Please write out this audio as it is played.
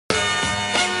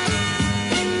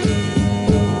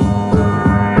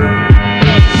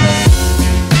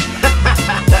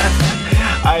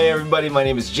everybody, my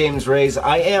name is James Raiz.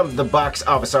 I am the box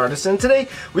office artist, and today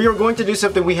we are going to do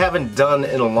something we haven't done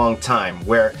in a long time,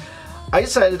 where I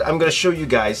decided I'm going to show you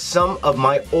guys some of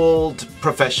my old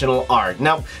professional art.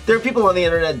 Now, there are people on the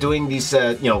internet doing these,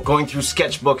 going through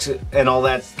sketchbooks and all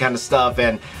that kind of stuff,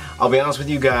 and I'll be honest with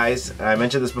you guys, I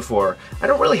mentioned this before, I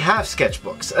don't really have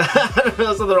sketchbooks.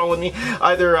 There's something wrong with me.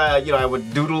 Either, I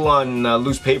would doodle on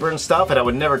loose paper and stuff, and I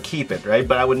would never keep it, right?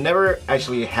 But I would never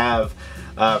actually have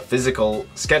physical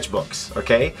sketchbooks,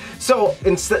 okay? So,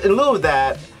 in lieu of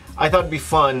that, I thought it'd be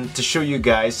fun to show you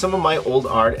guys some of my old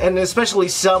art, and especially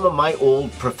some of my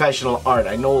old professional art.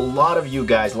 I know a lot of you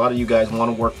guys want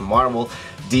to work for Marvel,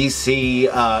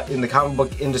 DC, in the comic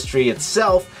book industry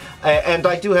itself, and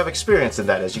I do have experience in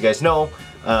that. As you guys know,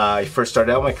 I first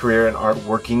started out my career in art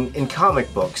working in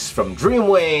comic books, from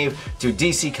Dreamwave to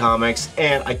DC Comics,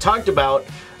 and I talked about,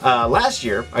 last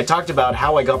year, I talked about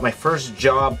how I got my first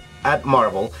job at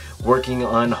Marvel working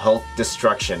on Hulk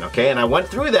Destruction, okay? And I went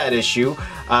through that issue,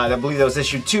 I believe that was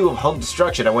issue 2 of Hulk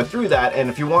Destruction. I went through that,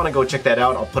 and if you want to go check that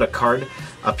out, I'll put a card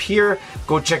up here.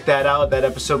 Go check that out, that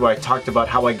episode where I talked about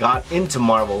how I got into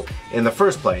Marvel in the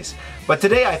first place. But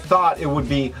today I thought it would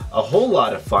be a whole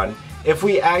lot of fun if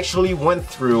we actually went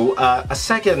through a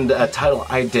second title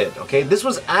I did, okay? This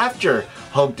was after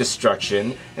Hulk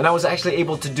Destruction, and I was actually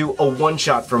able to do a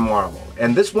one-shot for Marvel.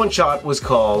 And this one-shot was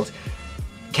called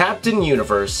Captain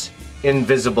Universe,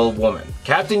 Invisible Woman.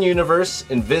 Captain Universe,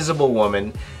 Invisible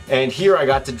Woman, and here I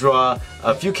got to draw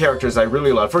a few characters I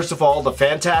really love. First of all, the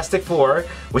Fantastic Four,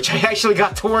 which I actually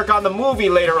got to work on the movie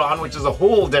later on, which is a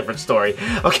whole different story,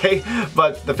 okay?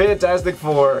 But the Fantastic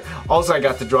Four, also I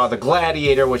got to draw the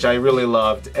Gladiator, which I really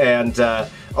loved, and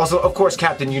also, of course,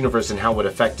 Captain Universe and how it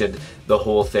affected the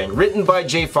whole thing. Written by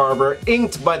Jay Farber,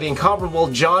 inked by the incomparable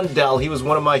John Dell. He was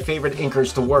one of my favorite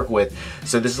inkers to work with,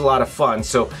 so this is a lot of fun,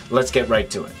 so let's get right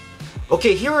to it.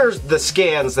 Okay, here are the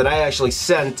scans that I actually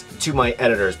sent to my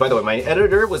editors. By the way, my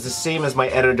editor was the same as my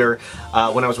editor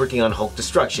when I was working on Hulk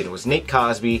Destruction. It was Nate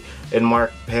Cosby and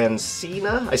Mark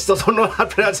Pancina. I still don't know how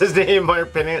to pronounce his name.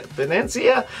 Mark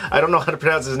Pancina? I don't know how to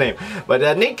pronounce his name.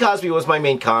 But Nate Cosby was my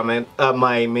main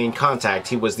contact.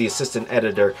 He was the assistant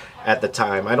editor at the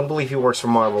time. I don't believe he works for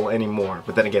Marvel anymore.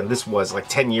 But then again, this was like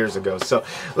 10 years ago. So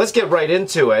let's get right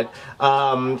into it.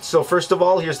 So first of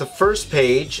all, here's the first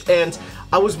page. And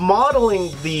I was modeling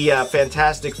the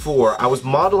Fantastic Four. I was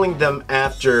modeling them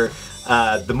after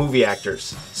the movie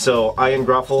actors. So Ian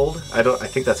Gruffold, I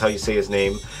think that's how you say his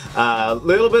name. A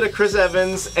little bit of Chris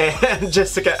Evans and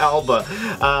Jessica Alba.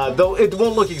 Though it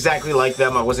won't look exactly like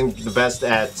them. I wasn't the best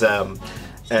at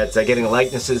getting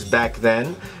likenesses back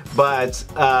then. But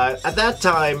at that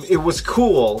time, it was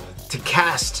cool to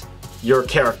cast your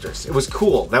characters. It was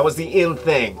cool. That was the in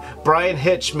thing. Brian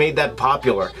Hitch made that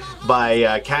popular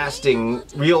by casting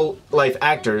real-life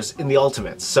actors in the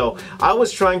Ultimates. So I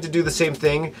was trying to do the same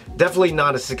thing, definitely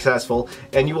not as successful,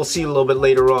 and you will see a little bit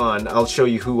later on, I'll show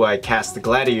you who I cast the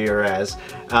Gladiator as.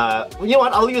 You know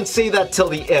what, I'll even say that till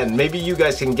the end. Maybe you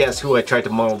guys can guess who I tried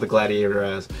to model the Gladiator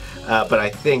as, but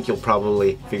I think you'll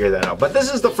probably figure that out. But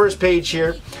this is the first page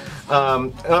here.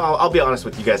 I'll be honest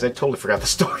with you guys, I totally forgot the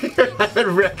story. I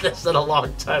haven't read this in a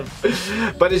long time.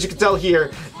 But as you can tell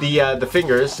here, the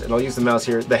fingers, and I'll use the mouse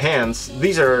here, the hands,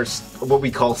 these are what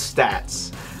we call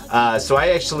stats. So I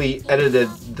actually edited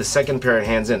the second pair of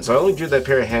hands in. So I only drew that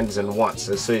pair of hands in once,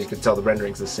 so you can tell the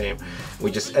rendering's the same.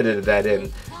 We just edited that in.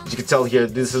 As you can tell here,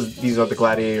 these are the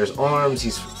Gladiator's arms.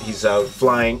 He's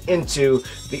flying into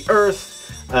the Earth.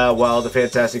 While the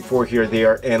Fantastic Four here, they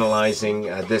are analyzing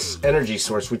this energy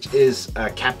source, which is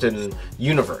Captain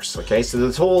Universe. Okay, so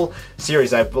this whole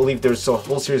series, I believe there's a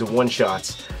whole series of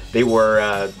one-shots. They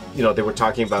were, they were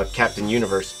talking about Captain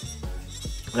Universe,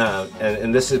 and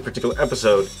in this particular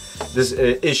episode, this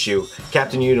issue,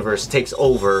 Captain Universe takes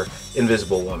over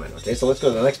Invisible Woman. Okay, so let's go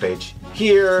to the next page.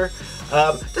 Here,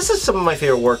 this is some of my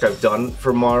favorite work I've done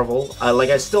for Marvel.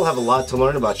 I still have a lot to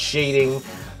learn about shading.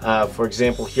 For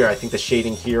example, here, I think the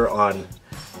shading here on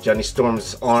Johnny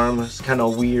Storm's arm is kind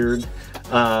of weird.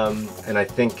 And I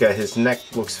think his neck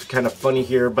looks kind of funny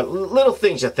here, but little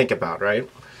things you think about, right?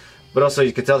 But also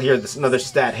you can tell here, there's another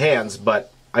stat hands,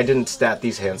 but I didn't stat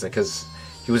these hands because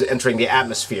he was entering the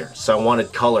atmosphere. So I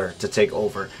wanted color to take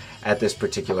over at this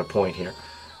particular point here.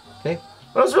 Okay.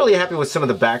 But I was really happy with some of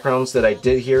the backgrounds that I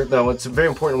did here, though it's very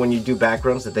important when you do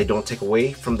backgrounds that they don't take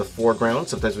away from the foreground.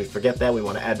 Sometimes we forget that. We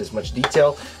want to add as much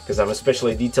detail, because I'm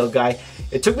especially a detailed guy.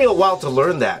 It took me a while to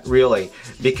learn that, really,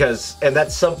 and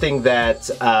that's something that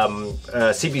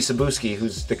C.B. Cebulski,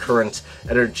 who's the current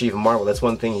editor-in-chief of Marvel, that's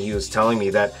one thing he was telling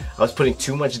me, that I was putting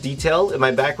too much detail in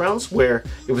my backgrounds, where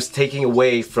it was taking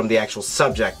away from the actual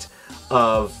subject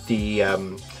of the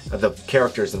the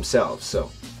characters themselves.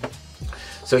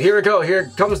 So here we go,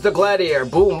 here comes the gladiator.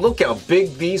 Boom, look how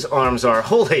big these arms are.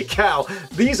 Holy cow,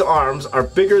 these arms are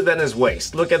bigger than his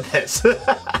waist. Look at this.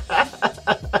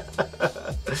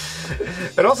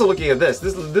 And also looking at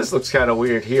this looks kind of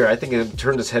weird here. I think it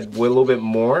turned his head a little bit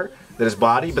more than his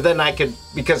body, but then I could,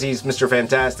 because he's Mr.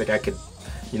 Fantastic, I could,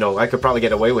 you know, I could probably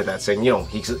get away with that, saying, you know,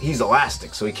 he's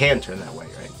elastic, so he can turn that way,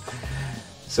 right?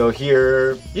 So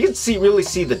here, you can really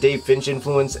see the Dave Finch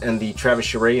influence and the Travis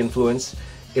Charest influence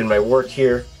in my work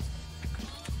here.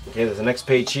 Okay, there's the next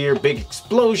page here, big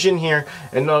explosion here,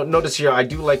 and notice here, I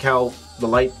do like how the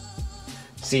light,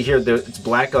 see here, it's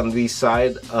black on the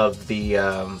side of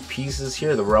the pieces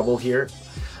here, the rubble here.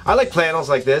 I like panels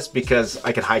like this because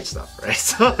I can hide stuff, right?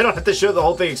 So I don't have to show the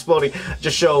whole thing exploding,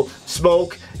 just show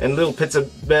smoke and little bits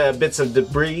of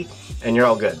debris, and you're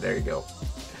all good. There you go.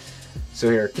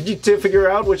 So here, could you figure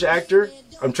out which actor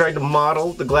I'm trying to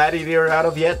model the gladiator out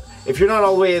of yet? If you're not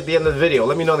all the way at the end of the video,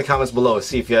 let me know in the comments below,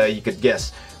 see if you could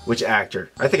guess which actor.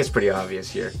 I think it's pretty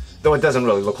obvious here, though it doesn't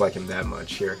really look like him that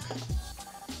much here.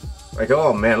 Like,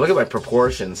 oh man, look at my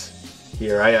proportions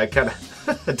here. I kind of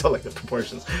I don't like the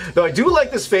proportions. Though I do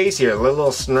like this face here, a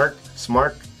little smirk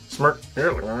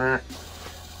that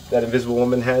Invisible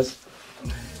Woman has.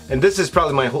 And this is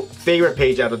probably my favorite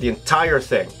page out of the entire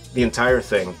thing. The entire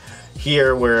thing.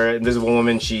 Here, where Invisible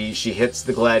Woman, she hits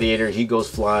the gladiator, he goes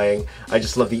flying. I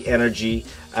just love the energy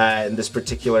in this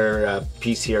particular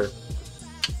piece here.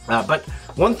 But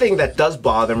one thing that does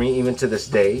bother me, even to this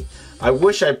day, I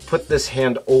wish I put this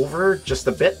hand over just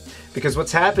a bit, because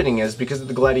what's happening is, because of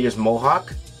the gladiator's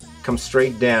mohawk comes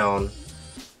straight down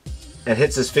and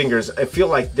hits his fingers, I feel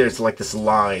like there's like this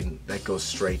line that goes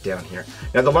straight down here.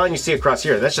 Now the line you see across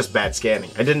here, that's just bad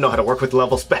scanning. I didn't know how to work with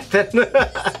levels back then.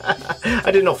 I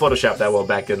didn't know Photoshop that well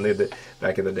back in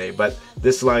the day, but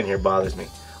this line here bothers me.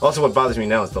 Also, what bothers me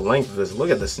now is the length of this. Look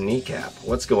at this kneecap.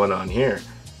 What's going on here?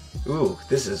 Ooh,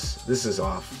 this is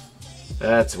off.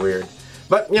 That's weird.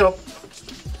 But, you know,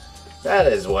 that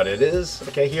is what it is.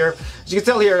 Okay, here, as you can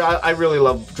tell here, I really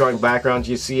love drawing backgrounds.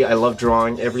 You see, I love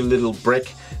drawing every little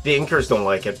brick. The inkers don't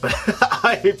like it, but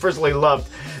I personally loved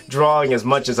drawing as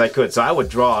much as I could. So I would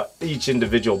draw each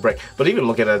individual brick. But even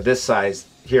look at this size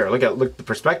here, look, the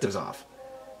perspective's off.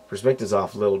 Perspective's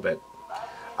off a little bit.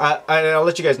 I'll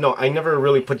let you guys know, I never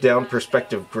really put down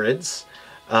perspective grids.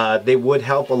 They would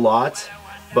help a lot.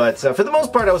 But for the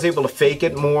most part, I was able to fake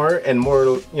it more and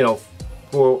more, you know,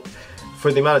 for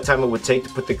the amount of time it would take to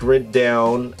put the grid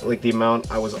down, like the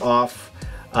amount I was off.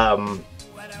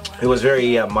 It was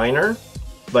very minor,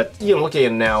 but you know, looking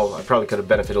at it now, I probably could have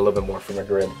benefited a little bit more from a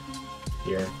grid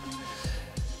here.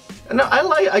 And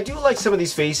I do like some of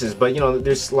these faces, but you know,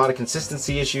 there's a lot of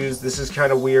consistency issues. This is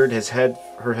kind of weird.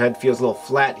 Her head feels a little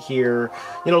flat here.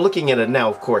 You know, looking at it now,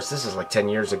 of course, this is like 10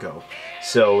 years ago.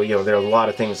 So, you know, there are a lot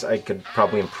of things I could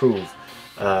probably improve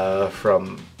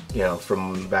from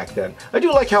back then. I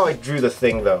do like how I drew the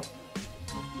thing, though.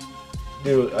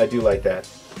 I do like that.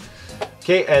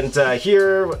 Okay, and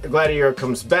here, Gladiator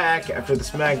comes back after the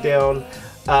smackdown.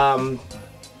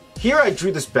 Here I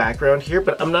drew this background here,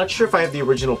 but I'm not sure if I have the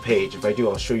original page. If I do,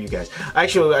 I'll show you guys.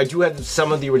 Actually, I do have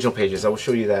some of the original pages. I will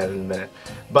show you that in a minute.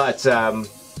 But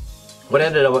what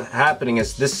ended up happening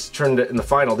is this turned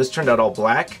out all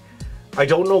black. I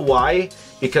don't know why,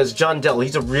 because John Dell,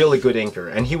 he's a really good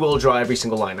inker, and he will draw every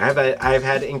single line. I've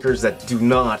had inkers that do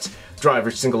not draw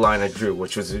every single line I drew,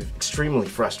 which was extremely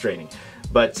frustrating.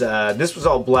 But this was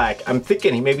all black. I'm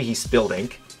thinking maybe he spilled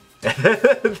ink.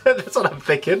 That's what I'm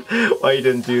thinking, why he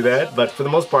didn't do that. But for the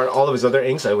most part, all of his other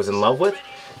inks I was in love with.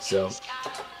 So,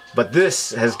 but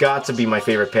this has got to be my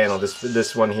favorite panel.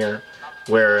 This one here,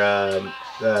 where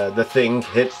the thing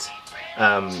hit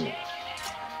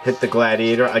the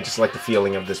gladiator. I just like the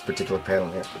feeling of this particular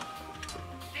panel here.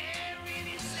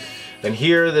 And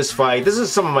here, this fight. This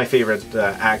is some of my favorite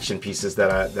action pieces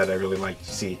that I really like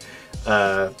to see.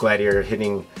 Gladiator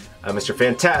hitting Mr.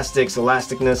 Fantastic's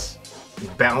elasticness,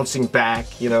 bouncing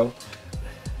back, you know.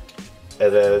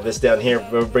 And this down here,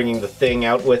 we're bringing the thing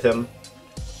out with him,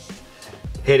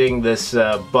 hitting this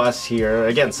bus here.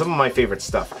 Again, some of my favorite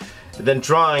stuff. And then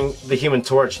drawing the Human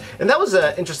Torch, and that was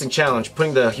an interesting challenge,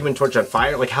 putting the Human Torch on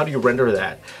fire. Like, how do you render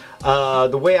that?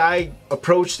 The way I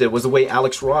approached it was the way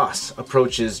Alex Ross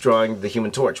approaches drawing the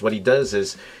Human Torch. What he does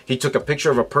is he took a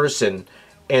picture of a person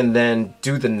and then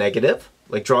do the negative,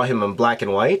 like draw him in black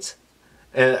and white,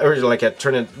 or like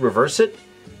reverse it,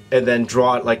 and then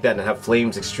draw it like that and have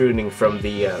flames extruding from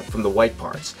the white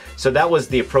parts. So that was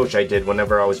the approach I did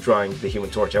whenever I was drawing the Human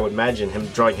Torch. I would imagine him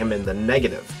drawing him in the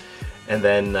negative, and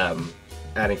then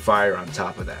adding fire on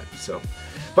top of that. So,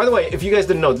 by the way, if you guys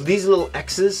didn't know, these little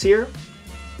X's here,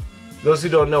 Those who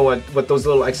don't know what those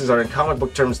little X's are in comic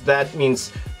book terms, that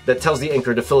means, that tells the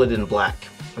inker to fill it in black.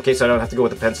 Okay, so I don't have to go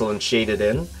with a pencil and shade it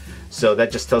in. So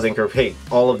that just tells inker, hey,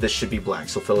 all of this should be black,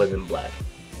 so fill it in black.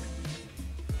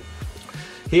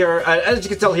 Here, as you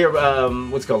can tell here,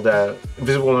 what's called,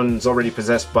 Invisible Woman's already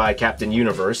possessed by Captain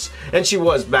Universe, and she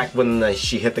was back when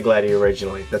she hit the Gladiator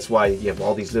originally. That's why you have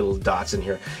all these little dots in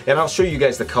here. And I'll show you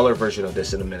guys the color version of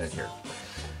this in a minute here.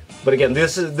 But again,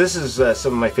 this is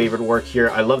some of my favorite work here.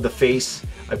 I love the face.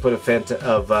 I put a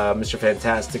Mr.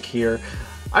 Fantastic here.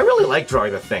 I really like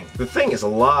drawing the Thing. The Thing is a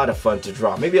lot of fun to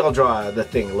draw. Maybe I'll draw the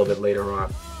Thing a little bit later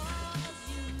on.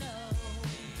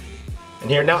 And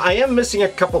here, now I am missing a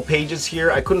couple pages here.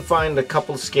 I couldn't find a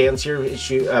couple scans here,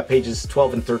 pages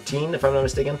 12 and 13, if I'm not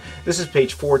mistaken. This is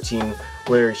page 14,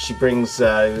 where she brings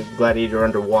Gladiator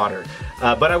underwater.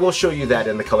 But I will show you that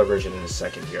in the color version in a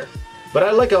second here. But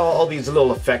I like all these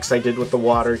little effects I did with the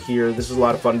water here. This was a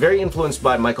lot of fun. Very influenced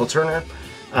by Michael Turner.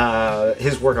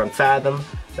 His work on Fathom.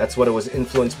 That's what it was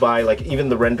influenced by. Like even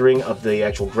the rendering of the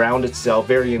actual ground itself.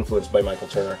 Very influenced by Michael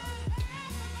Turner.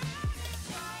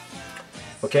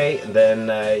 Okay, and then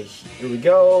here we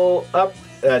go. Up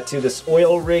to this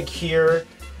oil rig here.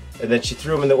 And then she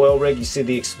threw him in the oil rig. You see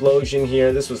the explosion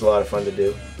here. This was a lot of fun to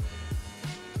do.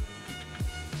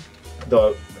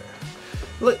 Though,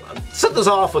 look, something's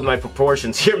off with my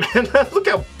proportions here, man. Look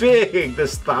how big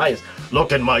this thigh is.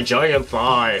 Look at my giant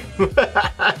thigh.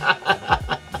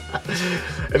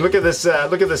 And look at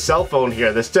this cell phone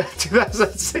here. This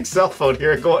 2006 cell phone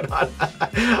here going on.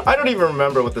 I don't even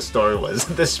remember what the story was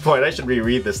at this point. I should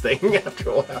reread this thing after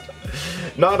a while.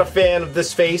 Not a fan of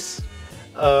this face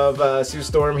of Sue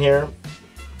Storm here.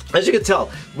 As you can tell,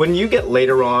 when you get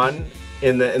later on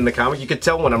in the comic, you could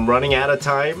tell when I'm running out of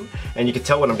time, and you can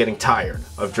tell when I'm getting tired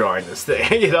of drawing this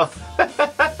thing, you know?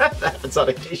 That happens on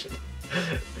occasion.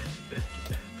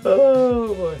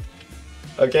 Oh boy.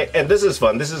 Okay, and this is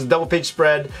fun. This is a double page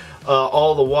spread,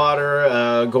 all the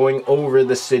water going over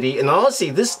the city. And honestly,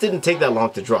 this didn't take that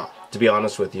long to draw, to be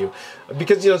honest with you.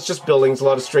 Because, you know, it's just buildings, a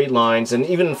lot of straight lines. And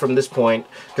even from this point,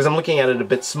 because I'm looking at it a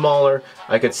bit smaller,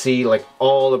 I could see like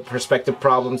all the perspective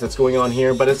problems that's going on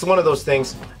here. But it's one of those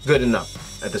things, good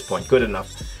enough at this point, good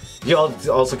enough. You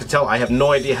also could tell I have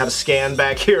no idea how to scan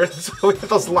back here. That's why we have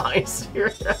those lines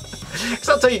here. Because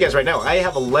I'll tell you guys right now, I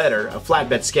have a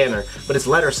flatbed scanner, but it's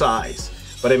letter size.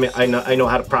 But I mean, I know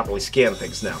how to properly scan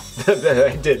things now.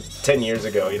 I did 10 years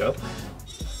ago, you know.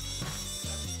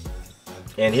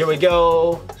 And here we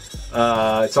go.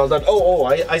 It's all done. Oh,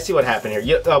 I see what happened here.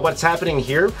 Yeah, what's happening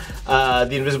here? The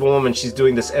Invisible Woman, she's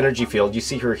doing this energy field. You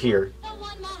see her here.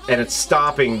 And it's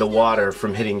stopping the water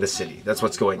from hitting the city. That's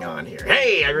what's going on here.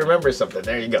 Hey, I remember something.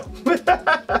 There you go.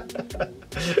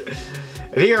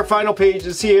 And here, final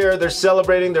pages here. They're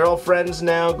celebrating. They're all friends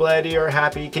now. Gladiator,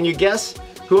 happy. Can you guess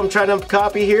who I'm trying to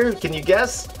copy here? Can you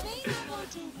guess?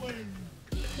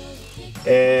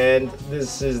 And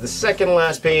this is the second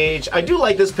last page. I do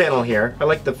like this panel here. I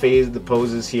like the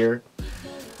poses here.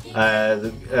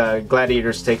 The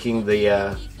Gladiator's taking the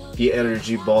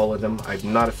energy ball with him.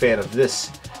 I'm not a fan of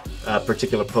this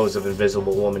particular pose of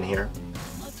Invisible Woman here.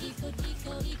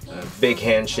 Big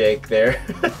handshake there.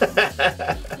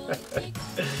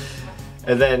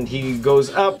 And then he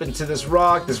goes up into this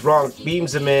rock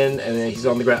beams him in, and then he's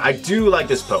on the ground. I do like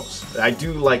this pose. I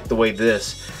do like the way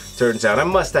this turns out. I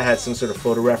must have had some sort of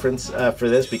photo reference for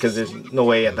this, because there's no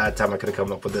way at that time I could have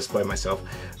come up with this by myself.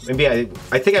 Maybe I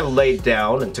think I laid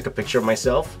down and took a picture of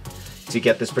myself to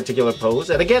get this particular pose.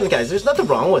 And again, guys, there's nothing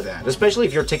wrong with that, especially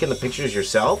if you're taking the pictures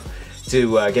yourself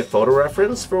to get photo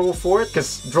reference for it,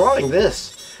 because drawing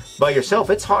this by yourself,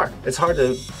 it's hard. It's hard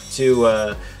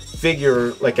to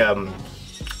figure like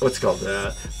what's it called,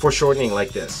 foreshortening like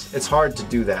this. It's hard to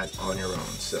do that on your own.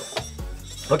 So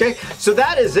okay, so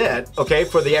that is it. Okay,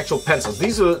 for the actual pencils.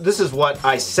 This is what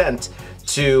I sent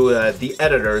to the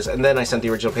editors, and then I sent the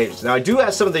original pages. Now I do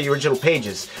have some of the original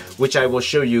pages, which I will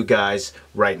show you guys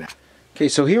right now. Okay,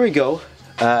 so here we go.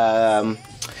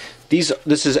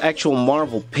 This is actual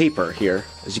Marvel paper here,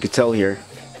 as you can tell here.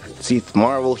 See, it's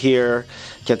Marvel here,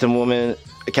 Captain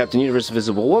Universe,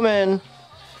 Invisible Woman,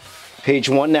 page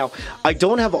 1. Now, I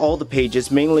don't have all the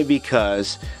pages, mainly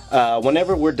because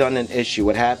whenever we're done an issue,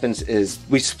 what happens is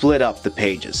we split up the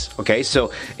pages. Okay,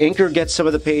 so inker gets some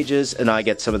of the pages, and I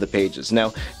get some of the pages.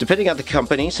 Now, depending on the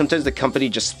company, sometimes the company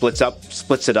just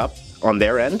splits it up on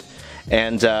their end.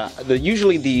 And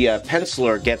usually the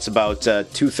penciler gets about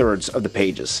 2/3 of the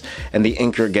pages, and the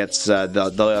inker gets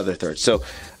the other third. So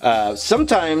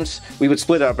Sometimes we would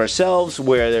split it up ourselves,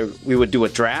 where we would do a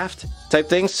draft type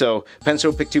thing. So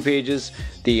pencil will pick 2 pages,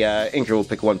 the inker will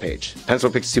pick 1 page. Pencil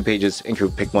picks 2 pages, inker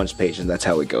will pick 1 page, and that's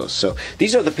how it goes. So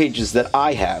these are the pages that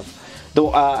I have. Though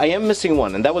I am missing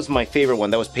one, and that was my favorite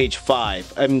one. That was page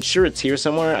 5. I'm sure it's here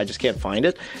somewhere. I just can't find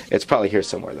it. It's probably here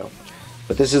somewhere though.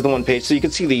 But this is the 1 page. So you can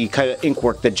see the kind of ink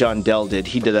work that John Dell did.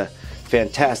 He did a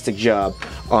fantastic job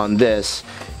on this.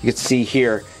 You can see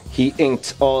here, he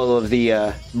inked all of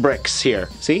the bricks here.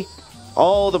 See?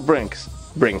 All the bricks.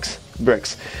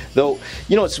 Though,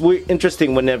 you know, it's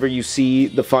interesting whenever you see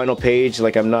the final page,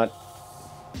 like I'm not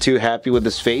too happy with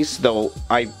this face, though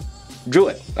I drew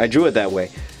it. I drew it that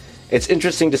way. It's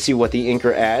interesting to see what the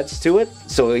inker adds to it.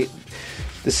 So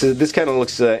this kind of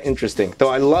looks interesting. Though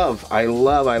I love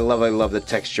the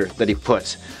texture that he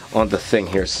put on the thing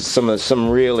here. So some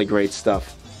really great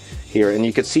stuff here. And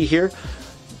you can see here,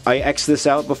 I X'd this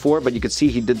out before, but you could see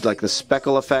he did like the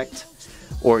speckle effect,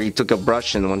 or he took a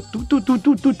brush and went doo, doo, doo,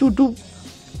 doo, doo, doo, doo,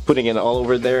 putting it all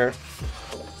over there.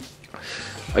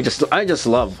 I just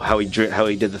love how he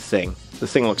did the thing. The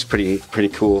thing looks pretty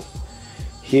cool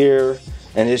here.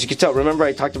 And as you can tell, remember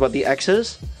I talked about the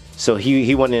X's? So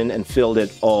he went in and filled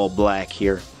it all black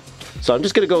here. So I'm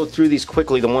just gonna go through these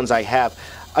quickly, the ones I have.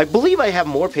 I believe I have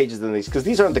more pages than these, because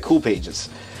these aren't the cool pages.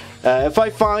 If I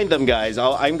find them, guys,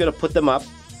 I'm gonna put them up.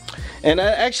 And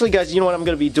actually, guys, you know what I'm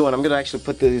gonna be doing? I'm gonna actually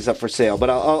put these up for sale, but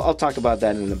I'll talk about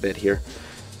that in a bit here.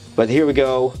 But here we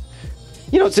go.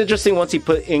 You know, it's interesting, once he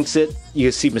inks it,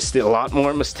 you see a lot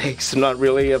more mistakes. I'm not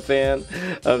really a fan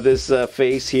of this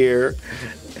face here.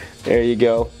 There you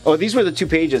go. Oh, these were the 2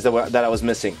 pages that I was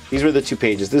missing. These were the 2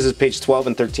 pages. This is page 12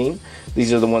 and 13.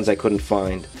 These are the ones I couldn't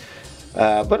find.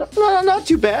 But not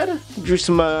too bad. Drew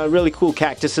some really cool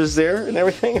cactuses there and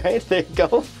everything. Right, there you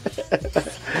go.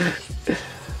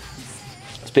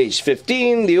 It's page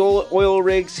 15, the oil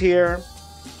rigs here.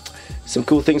 Some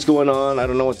cool things going on. I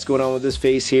don't know what's going on with this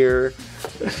face here.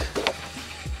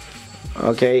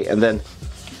 Okay, and then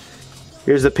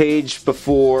here's the page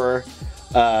before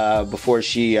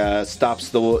she stops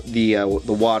the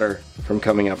water from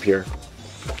coming up here.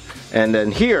 And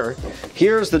then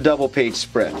here's the double page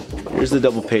spread. Here's the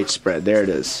double page spread. There it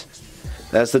is.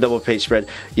 That's the double page spread.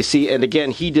 You see, and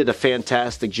again, he did a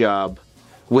fantastic job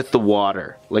with the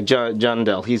water. Like John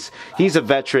Dell, he's a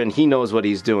veteran. He knows what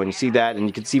he's doing. You see that, and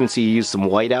you can even see he used some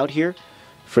white out here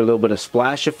for a little bit of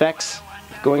splash effects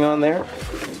going on there.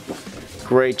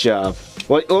 Great job.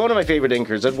 Well, one of my favorite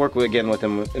inkers. I'd work again with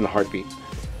him in a heartbeat.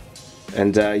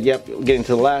 And yep, getting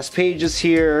to the last pages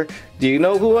here. Do you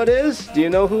know who it is? Do you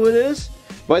know who it is?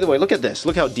 By the way, look at this.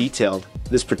 Look how detailed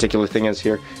this particular thing is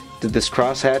here. Did this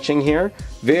cross hatching here?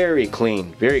 Very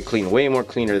clean, way more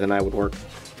cleaner than I would work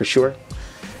for sure.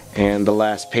 And the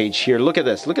last page here. Look at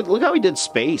this. Look how he did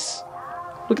space.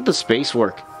 Look at the space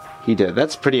work he did.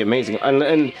 That's pretty amazing.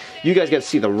 And you guys got to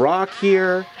see the rock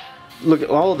here. Look at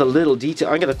all the little detail.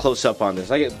 I'm gonna close up on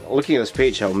this. Looking at this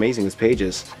page, how amazing this page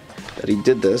is. That he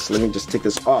did this. Let me just take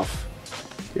this off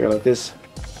here like this,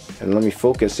 and let me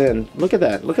focus in. Look at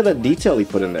that. Look at that detail he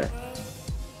put in there.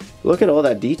 Look at all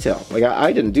that detail. Like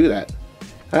I didn't do that.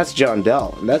 That's John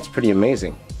Dell, and that's pretty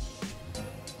amazing.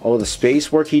 All the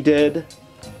space work he did.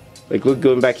 Like look,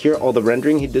 going back here, all the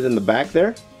rendering he did in the back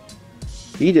there.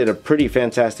 He did a pretty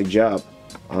fantastic job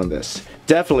on this.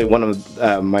 Definitely one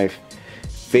of my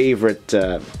favorite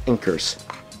inkers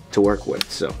to work with.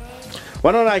 So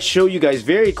why don't I show you guys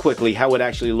very quickly how it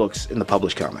actually looks in the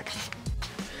published comic.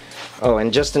 Oh,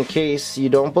 and just in case you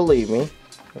don't believe me,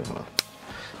 let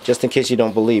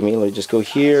me just go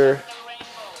here.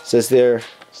 It says there,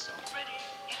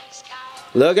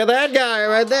 look at that guy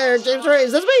right there, James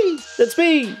Raiz. That's me. That's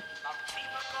me.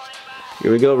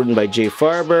 Here we go, written by Jay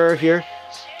Farber here.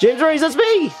 James Raiz, that's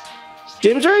me.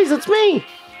 James Raiz, that's me.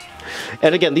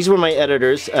 And again, these were my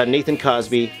editors, Nathan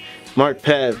Cosby, Mark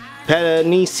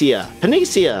Panicia,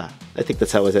 I think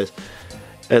that's how it is.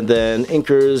 And then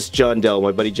inkers, John Dell,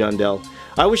 my buddy John Dell.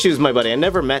 I wish he was my buddy. I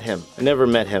never met him.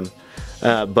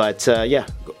 But yeah,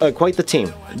 quite the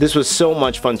team. This was so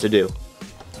much fun to do.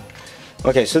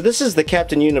 Okay, so this is the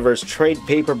Captain Universe trade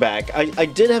paperback. I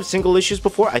did have single issues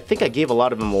before. I think I gave a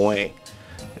lot of them away.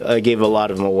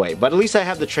 But at least I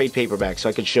have the trade paperback, so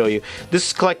I could show you.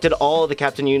 This collected all of the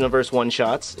Captain Universe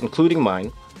one-shots, including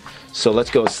mine. So let's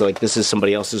go. So like this is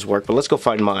somebody else's work, but let's go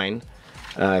find mine,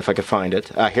 if I could find it.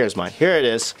 Here's mine. Here it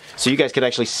is. So you guys could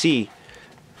actually see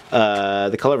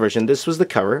the color version. This was the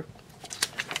cover.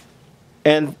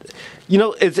 And you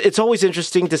know, it's always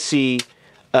interesting to see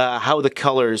how the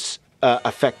colors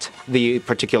affect the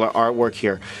particular artwork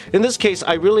here. In this case,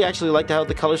 I really actually liked how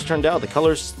the colors turned out. The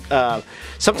colors,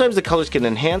 sometimes the colors can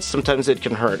enhance, sometimes it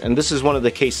can hurt. And this is one of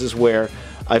the cases where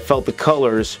I felt the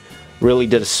colors really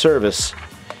did a service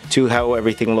to how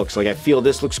everything looks. Like, I feel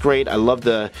this looks great. I love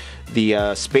the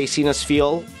spaciness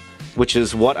feel, which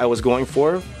is what I was going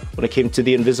for when it came to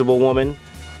the Invisible Woman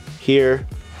here.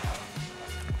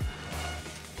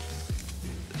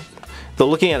 So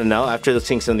looking at it now, after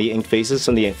seeing some of the ink faces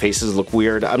look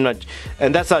weird.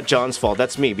 And that's not John's fault,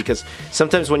 that's me, because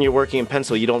sometimes when you're working in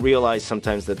pencil, you don't realize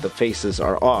sometimes that the faces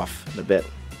are off a bit.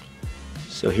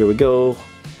 So here we go.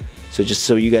 So just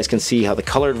so you guys can see how the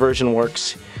colored version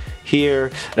works here.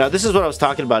 Now this is what I was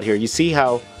talking about here. You see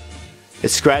how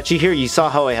it's scratchy here? You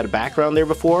saw how I had a background there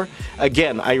before?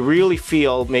 Again, I really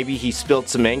feel maybe he spilled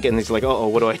some ink and he's like, uh-oh,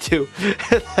 what do I do?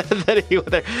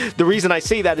 The reason I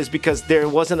say that is because there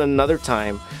wasn't another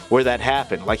time where that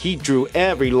happened. Like, he drew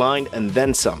every line and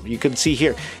then some. You can see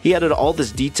here, he added all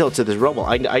this detail to this rubble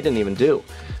I didn't even do.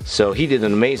 So he did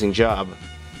an amazing job.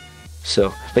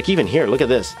 So, like, even here, look at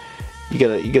this. You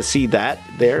gotta see that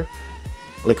there.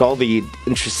 Like, all the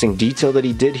interesting detail that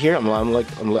he did here, I'm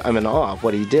in awe of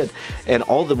what he did, and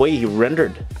all the way he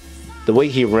rendered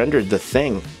the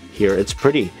thing here. It's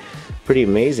pretty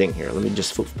amazing here. Let me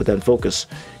just put that in focus.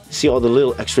 See all the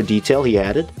little extra detail he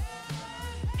added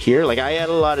here. Like, I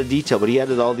added a lot of detail, but he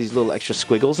added all these little extra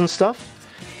squiggles and stuff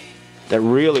that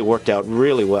really worked out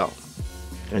really well.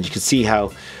 And you can see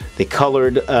how they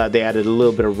colored. They added a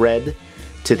little bit of red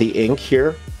to the ink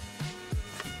here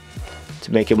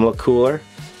to make him look cooler.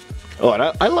 Oh, and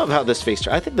I love how this face,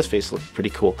 I think this face looked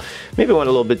pretty cool. Maybe I went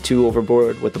a little bit too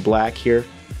overboard with the black here.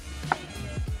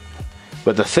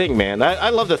 But the Thing, man,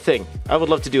 I love the Thing. I would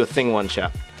love to do a Thing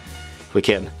one-shot, if we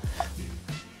can.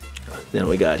 Then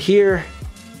we got here.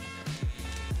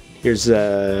 Here's some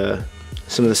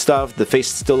of the stuff. The face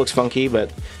still looks funky,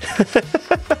 but...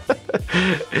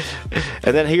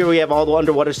 And then here we have all the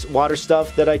underwater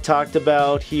stuff that I talked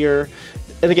about here.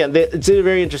 And again, it's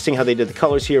very interesting how they did the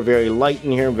colors here. Very light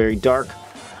in here, very dark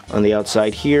on the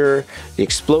outside here. The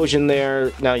explosion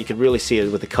there. Now you can really see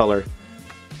it with the color,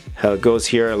 how it goes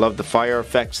here. I love the fire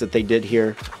effects that they did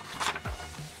here.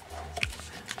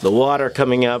 The water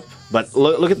coming up. But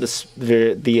look at this,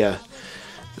 the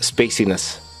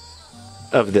spaciness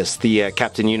of this. The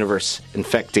Captain Universe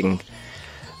infecting,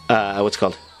 what's it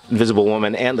called? Invisible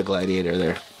Woman and the Gladiator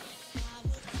there.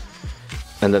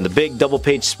 And then the big double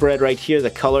page spread right here,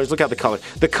 the colors, look how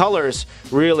the colors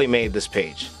really made this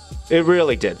page. It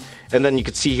really did. And then you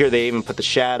can see here they even put the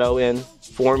shadow in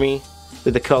for me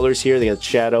with the colors here. They got the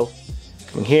shadow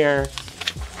coming here.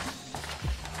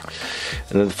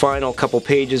 And then the final couple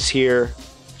pages here,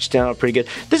 which stand out pretty good.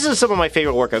 This is some of my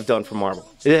favorite work I've done for Marvel.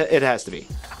 It has to be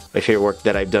my favorite work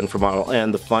that I've done for Marvel.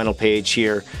 And the final page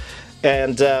here.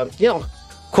 And, you know,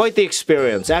 quite the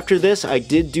experience. After this, I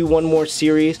did do one more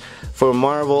series for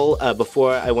Marvel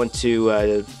before I went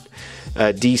to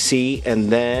DC, and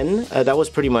then that was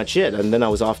pretty much it. And then I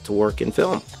was off to work in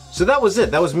film. So that was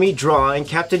it. That was me drawing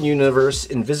Captain Universe,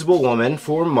 Invisible Woman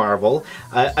for Marvel.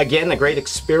 Again, a great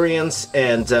experience,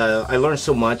 and I learned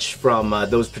so much from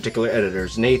those particular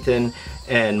editors, Nathan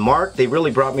and Mark. They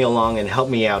really brought me along and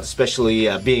helped me out, especially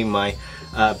being my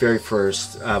very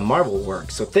first Marvel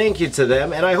work. So thank you to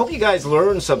them, and I hope you guys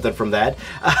learned something from that,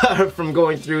 from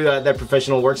going through that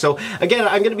professional work. So again,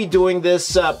 I'm going to be doing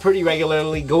this pretty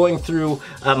regularly, going through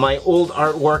my old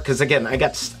artwork, because again, I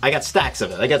got stacks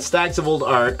of it. I got stacks of old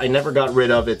art I never got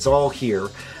rid of. It's all here.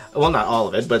 Well, not all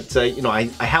of it, but you know, I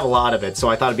have a lot of it, so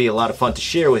I thought it'd be a lot of fun to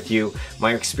share with you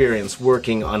my experience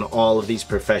working on all of these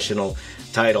professional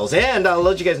titles. And I'll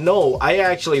let you guys know, I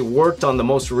actually worked on the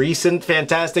most recent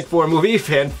Fantastic Four movie,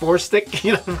 Fantastic,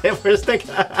 you know, Fantastic.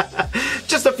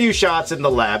 Just a few shots in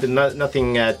the lab, and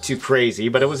nothing too crazy,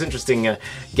 but it was interesting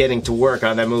getting to work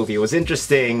on that movie. It was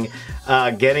interesting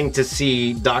getting to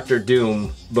see Dr.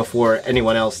 Doom before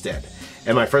anyone else did.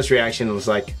 And my first reaction was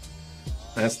like,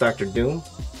 that's Dr. Doom?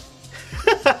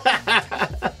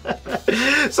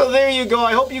 So there you go.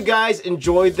 I hope you guys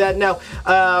enjoyed that. Now,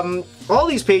 all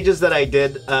these pages that I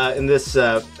did in this,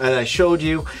 I showed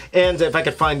you, and if I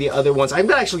could find the other ones, I'm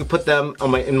gonna actually put them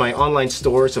on in my online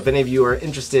store. So if any of you are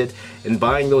interested in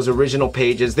buying those original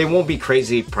pages, they won't be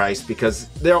crazy priced because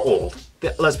they're old.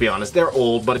 let's be honest, they're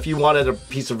old, but if you wanted a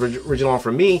piece of original art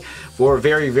from me for a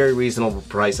very, very reasonable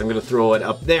price, I'm going to throw it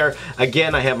up there.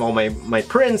 Again, I have all my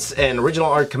prints and original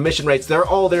art commission rates. They're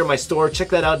all there in my store. Check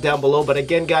that out down below. But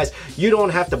again, guys, you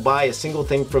don't have to buy a single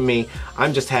thing from me.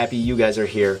 I'm just happy you guys are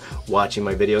here watching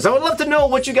my videos. I would love to know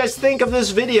what you guys think of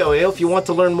this video. If you want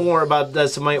to learn more about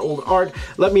some of my old art,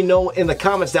 let me know in the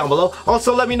comments down below.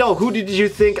 Also, let me know, who did you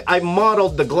think I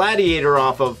modeled the gladiator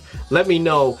off of? Let me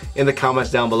know in the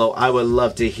comments down below. I would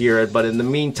love to hear it. But in the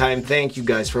meantime, thank you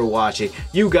guys for watching.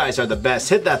 You guys are the best.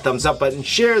 Hit that thumbs up button.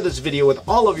 Share this video with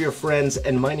all of your friends.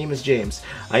 And my name is James.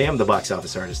 I am the Box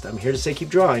Office Artist. I'm here to say keep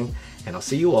drawing. And I'll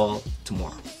see you all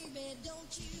tomorrow.